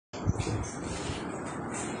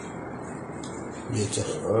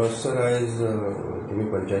Sir आज तुम्ही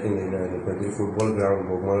पंचायतीन येयले आनी खंय तरी फुटबॉल ग्राउंड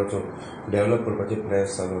बोगमालोचो डेव्हलप करपाचे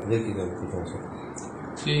प्लॅन्स चालू कितें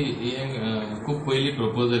सी खूप पयलीं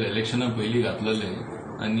प्रपोजल इलेक्शना पयलीं घातलेले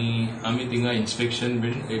आनी आमी थिंगा इन्स्पेक्शन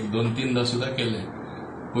बीन एक 2-3दा सुद्दां केले.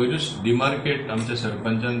 पयरूच डिमार्केट आमच्या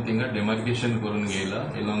सरपंचान थिंगा डेमार्केशन करून घेयला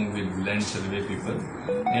along with land survey people,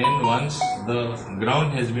 and once the ground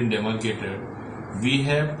has been demarcated, we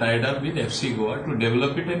have tied up with FC Goa to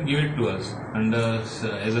develop it and give it to us under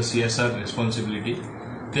as a CSR responsibility.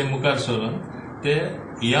 ते मुखार सरून ते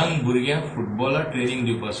young भुरग्यांक फुटबॉला training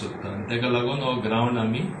दिवपाक सोदता आनी तेका लागून हो ग्राउंड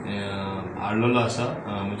आमी हाडलेलो आसा,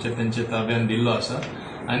 म्हणजे तेंचे ताब्यान दिल्लो आसा.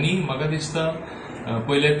 आनी म्हाका दिसता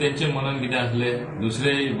पहिले तेंचे मनान कितें आसले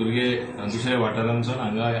दुसरे भुरगे दुसऱ्या वाठारांसून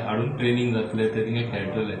हांगा हाडून ट्रेनिंग जातले ते थिंगा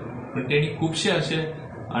खेळटले, पण तेणी खुबशे अशे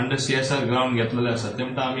अंडर CSR ग्राउंड घेतलेले आसा. ते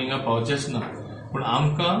म्हणटा आमी हिंगा पावचेच ना, पण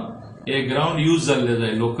आमकां हे ग्राउंड यूज जाल्ले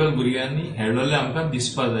जाय, लोकल भुरग्यांनी खेळलेले आमकां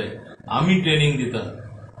दिसपा जाय. आमी ट्रेनिंग दिता,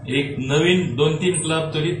 एक नवीन 2-3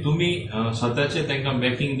 क्लब तरी तुम्ही स्वतःचे तांकां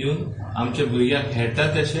बॅकिंग दिवन आमच्या भुरग्यांक खेळटा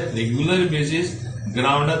तशे रेग्युलर बेसीस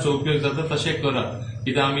ग्राउंडाचो उपयोग जाता तशें करा.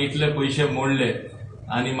 कित्याक आमी इतले पयशे मोडले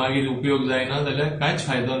आनी मागीर उपयोग जायना जाल्यार कांयच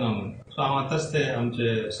फायदो ना म्हणून. सो हांव आतांच ते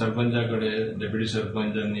आमचे सरपंचा कडेन डेप्युटी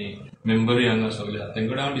सरपंच आनी मेंबरूय हांगा सगळे तांचे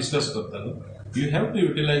कडेन हांव डिस्कस करतालो. You have to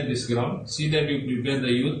utilize this ground, see that you prepare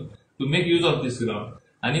the youth to make use of this ground.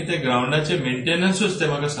 आणि त्या ग्राउंडाचे मेंटेनन्सूच ते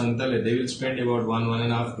म्हाका सांगताले. They will spend about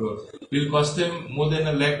 1.5 crore. It will cost them more than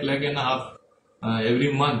a lakh and a half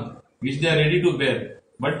every month, which they are ready to bear.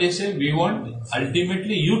 But they say we want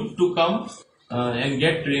ultimately youth to come and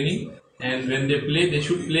get training, and when they play, they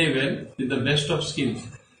should play well with the best of skills.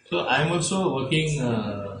 So I am also working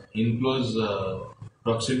in close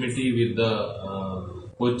proximity with the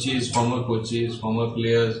coaches, former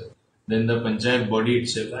players, then the Panchayat body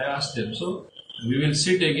itself. I asked them, so we will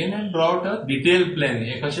sit again and draw out a detailed plan.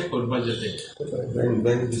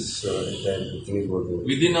 When this thing is working?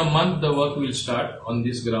 Within a month the work will start on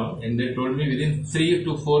this ground, and they told me within 3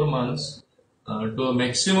 to 4 months to a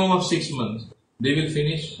maximum of 6 months they will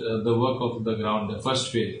finish the work of the ground, the first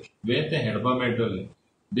phase, where they helpa metal.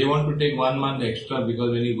 They want to take 1 month extra because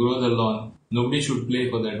when you grow the lawn, nobody should play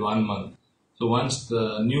for that 1 month. So once the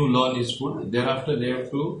new lawn is put, thereafter they have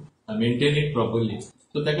to maintain it properly.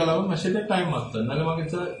 So ताका लागून मातशें ते time मागता. नाल्यार मागीर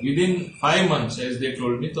within 5 months, as they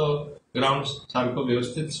told me, तो ground सारको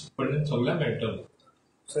व्यवस्थितपणे सगळ्यांक मेळटलो.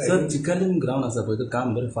 सर चिकालीम ग्राउंड आसा पळय तो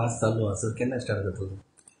काम बरें फास्ट चालू आसा, केन्ना स्टार्ट जातलो?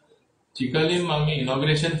 चिकालीम आमी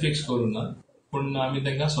इनॉग्रेशन फिक्स करूं ना, पूण आमी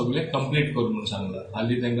तांकां सगळें कंप्लीट करूं म्हणून सांगला.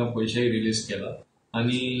 हालीं तांकां पयशेय रिलीज केला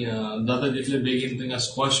आनी जाता तितले बेगीन तांकां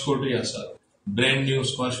स्क्वॉश कोर्टूय आसा. Brand new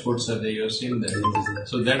squash courts are there, you have seen that.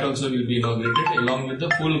 So that also will be inaugurated along with the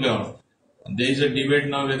full ground. There is a debate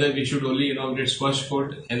now whether we should only inaugurate squash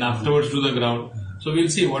court and afterwards do the ground. So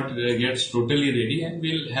we'll see what gets totally ready and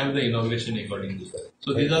we'll have the inauguration accordingly.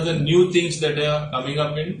 So these are the new things that are coming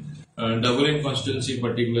up in Goemkarponn constituency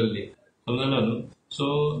particularly.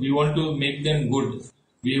 So we want to make them good.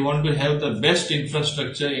 We want to have the best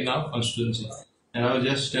infrastructure in our constituency. And I was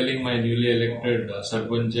just telling my newly elected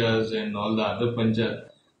sarpanchas and all the other panchayat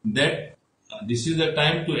that this is the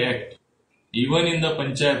time to act. Even in the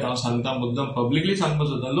panchayat, हांव सांगता मुद्दाम publicly सांगपाक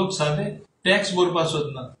सोदता, लोक सादे tax भरपाक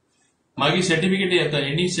सोदना, मागीर certificate येता,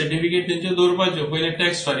 एनी सर्टिफिकेट तेंचे दवरपाच्यो, पयले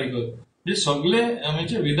टॅक्स फारीक कर. म्हणजे सगळे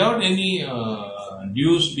म्हणजे without any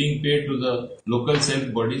dues being paid to the local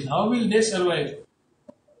self bodies, how will they survive?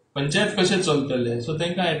 Panchayat कशें चलतले? सो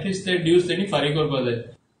तांकां एटलिस्ट ते ड्यूज तेणी फारीक करपाक जाय.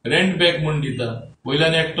 रेंट बॅक म्हणून दिता.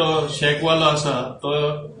 वयल्यान एकटो शेकवालो आसा, तो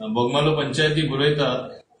बोगमालो पंचायती बरयता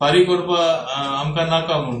फारीक करपा आमकां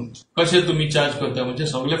नाका म्हणून. कशें तुमी चार्ज करता? म्हणजे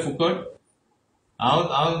सगळे फुकट.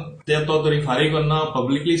 हांव ते तो तरी फारीक करना,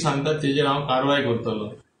 पब्लिकली सांगता, तेजेर हांव कारवाय करतलो.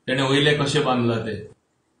 तेणे वयले कशें बांदला ते,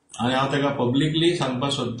 आनी हांव ताका पब्लिकली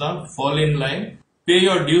सांगपाक सोदता, फॉल इन लायन, पे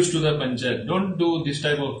your dues to the panchayat. Don't do this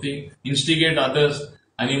type of thing, instigate others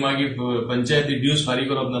आनी मागीर पंचायती ड्यूज फारीक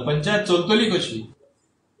करप ना. पंचायत चलतली कशी?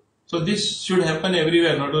 So this should happen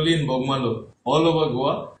everywhere, not only in Bogmalo, all over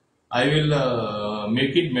Goa. I will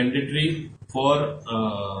make it mandatory for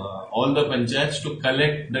all the panchayats to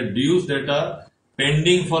collect the dues that are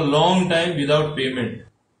pending for long time without payment.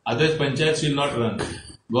 Other panchayats will not run.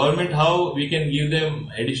 Government, how we can give them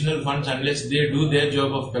additional funds unless they do their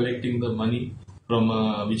job of collecting the money from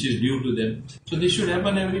which is due to them. So this should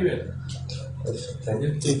happen everywhere. Thank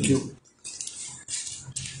you. Thank you.